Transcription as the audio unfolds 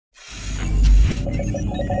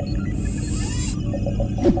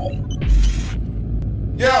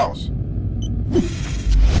Yeousch!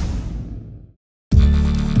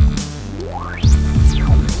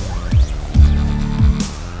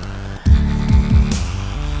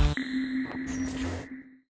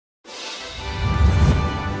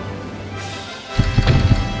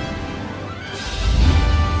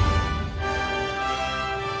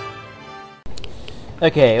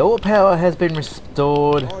 Okay, all power has been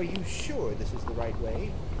restored. Are you sure this is the right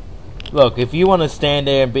way? Look, if you want to stand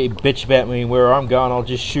there and bitch about me where I'm going, I'll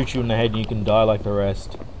just shoot you in the head and you can die like the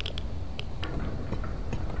rest.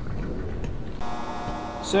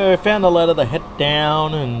 So, found the ladder to head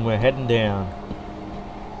down, and we're heading down.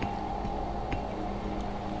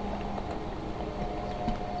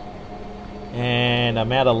 And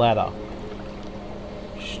I'm out of ladder.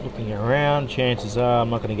 Just looking around, chances are I'm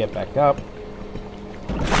not going to get back up.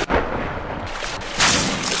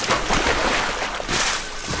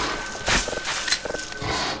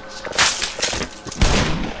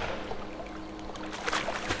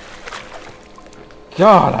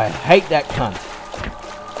 God, I hate that cunt.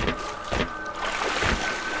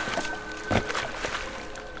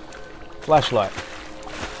 Flashlight.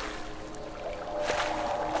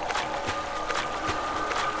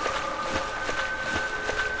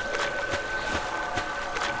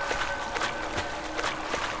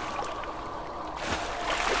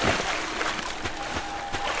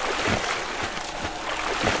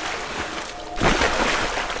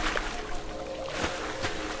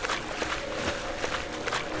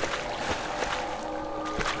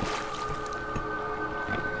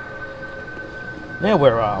 Now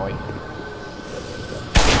where are we?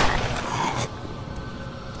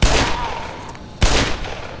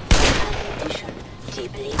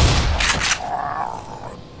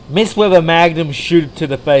 Miss with a magnum, shoot it to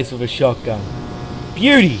the face with a shotgun.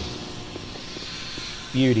 Beauty!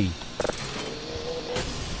 Beauty.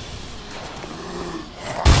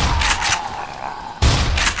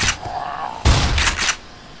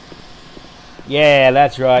 Yeah,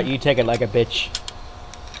 that's right, you take it like a bitch.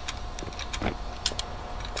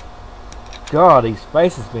 God, his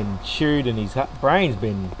face has been chewed and his brain's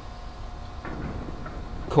been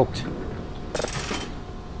cooked.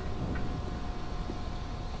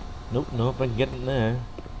 Nope, nope, I can get in there.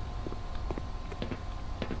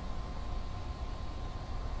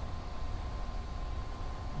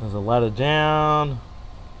 There's a ladder down.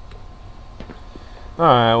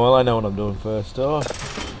 Alright, well I know what I'm doing first off.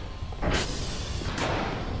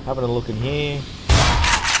 Having a look in here.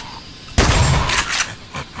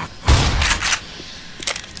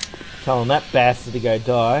 Telling that bastard to go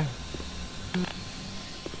die.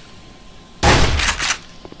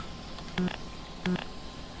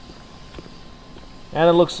 And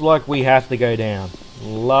it looks like we have to go down.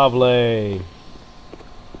 Lovely.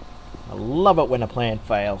 I love it when a plan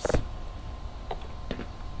fails.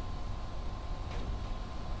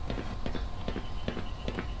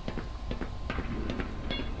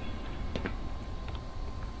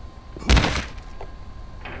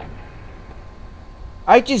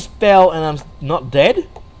 I just fell and I'm not dead?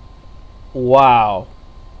 Wow.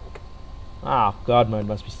 Ah, God mode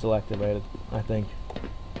must be still activated, I think.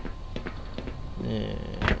 Yeah.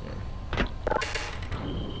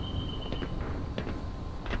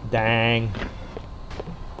 Dang.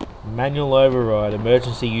 Manual override,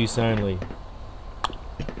 emergency use only.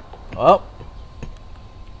 Oh.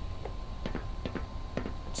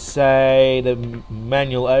 Say the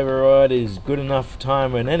manual override is good enough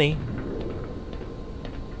time than any.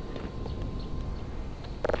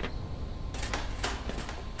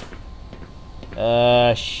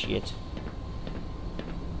 Shit.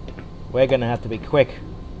 We're gonna have to be quick.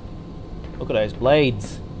 Look at those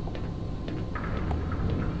blades.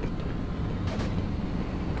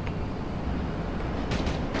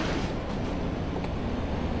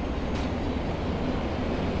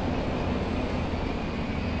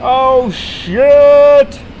 Oh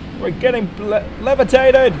shit! We're getting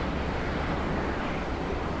levitated!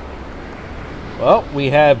 Well, we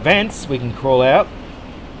have vents we can crawl out.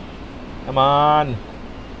 Come on.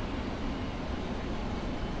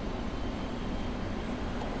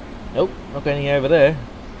 Nope, not getting over there.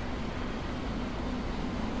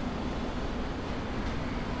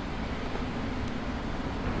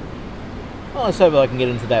 Well, let's hope I can get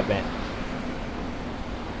into that vent.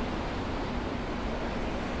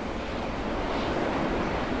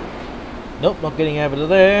 Nope, not getting over to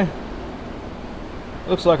there.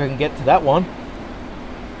 Looks like I can get to that one.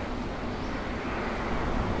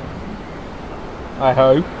 I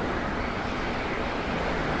hope.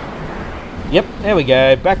 Yep, there we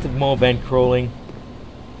go. Back to more vent crawling.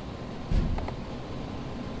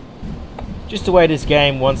 Just the way this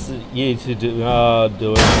game wants you to do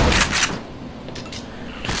it.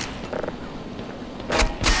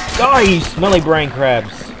 Die, you smelly brain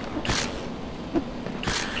crabs!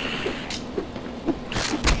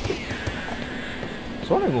 I was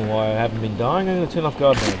wondering why I haven't been dying. I'm gonna turn off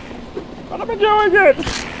guard mode. But I've been doing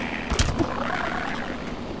it!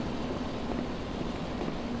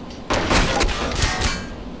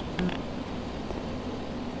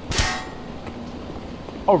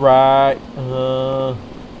 Alright,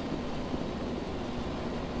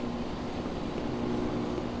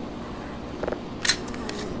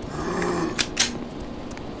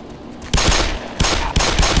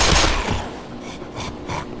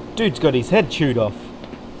 dude's got his head chewed off.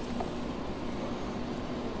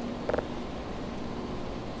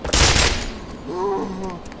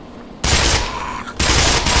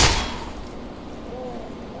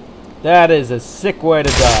 That is a sick way to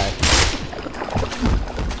die.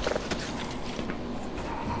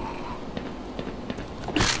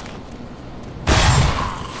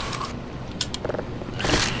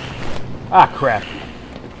 Ah, crap.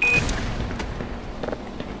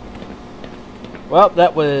 Well,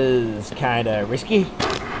 that was kinda risky.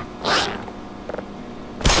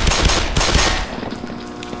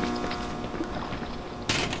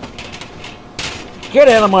 Get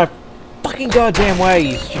out of my fucking goddamn way,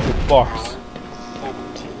 you stupid box.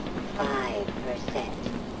 75%.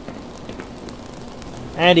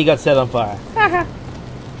 And he got set on fire.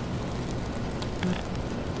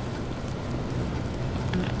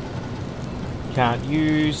 Can't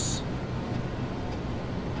use.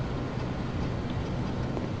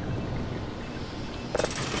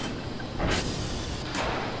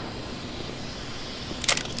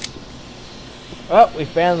 Oh, we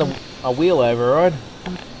found a wheel override.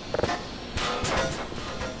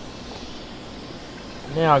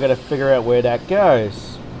 Now I gotta figure out where that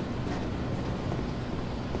goes.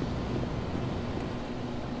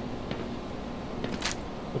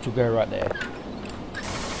 Which will go right there.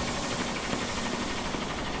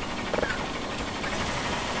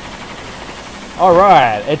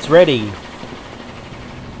 Alright, it's ready.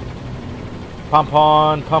 Pump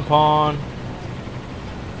on, pump on.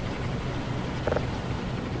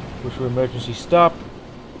 Push for emergency stop.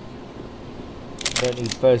 Don't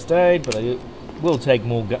need first aid, but I will take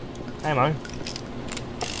more ammo.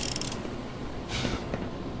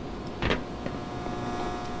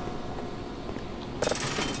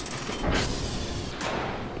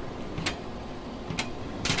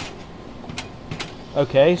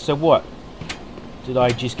 Okay, so what? Did I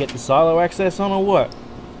just get the silo access on or what?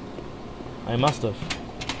 I must have.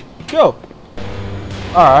 Go!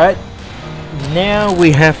 Alright. Now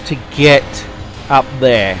we have to get up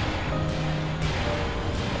there.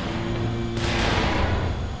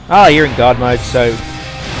 Ah, you're in guard mode, so...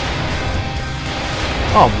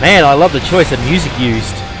 Oh man, I love the choice of music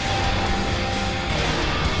used.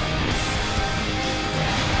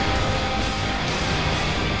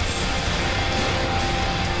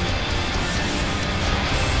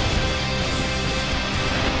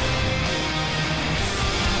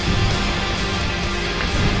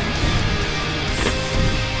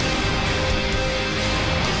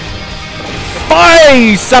 Fire,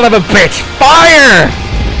 you son of a bitch! Fire!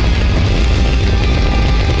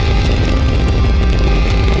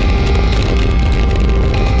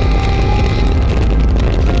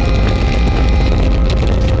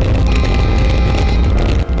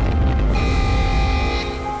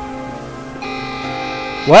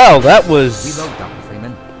 Wow, that was... Reload, Dr.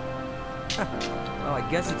 Freeman. Well, I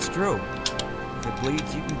guess it's true. If it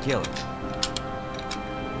bleeds, you can kill it.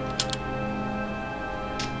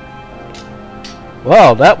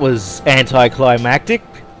 Well, that was anticlimactic.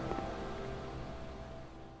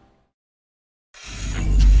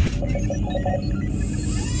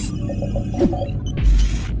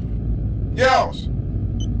 Yeousch!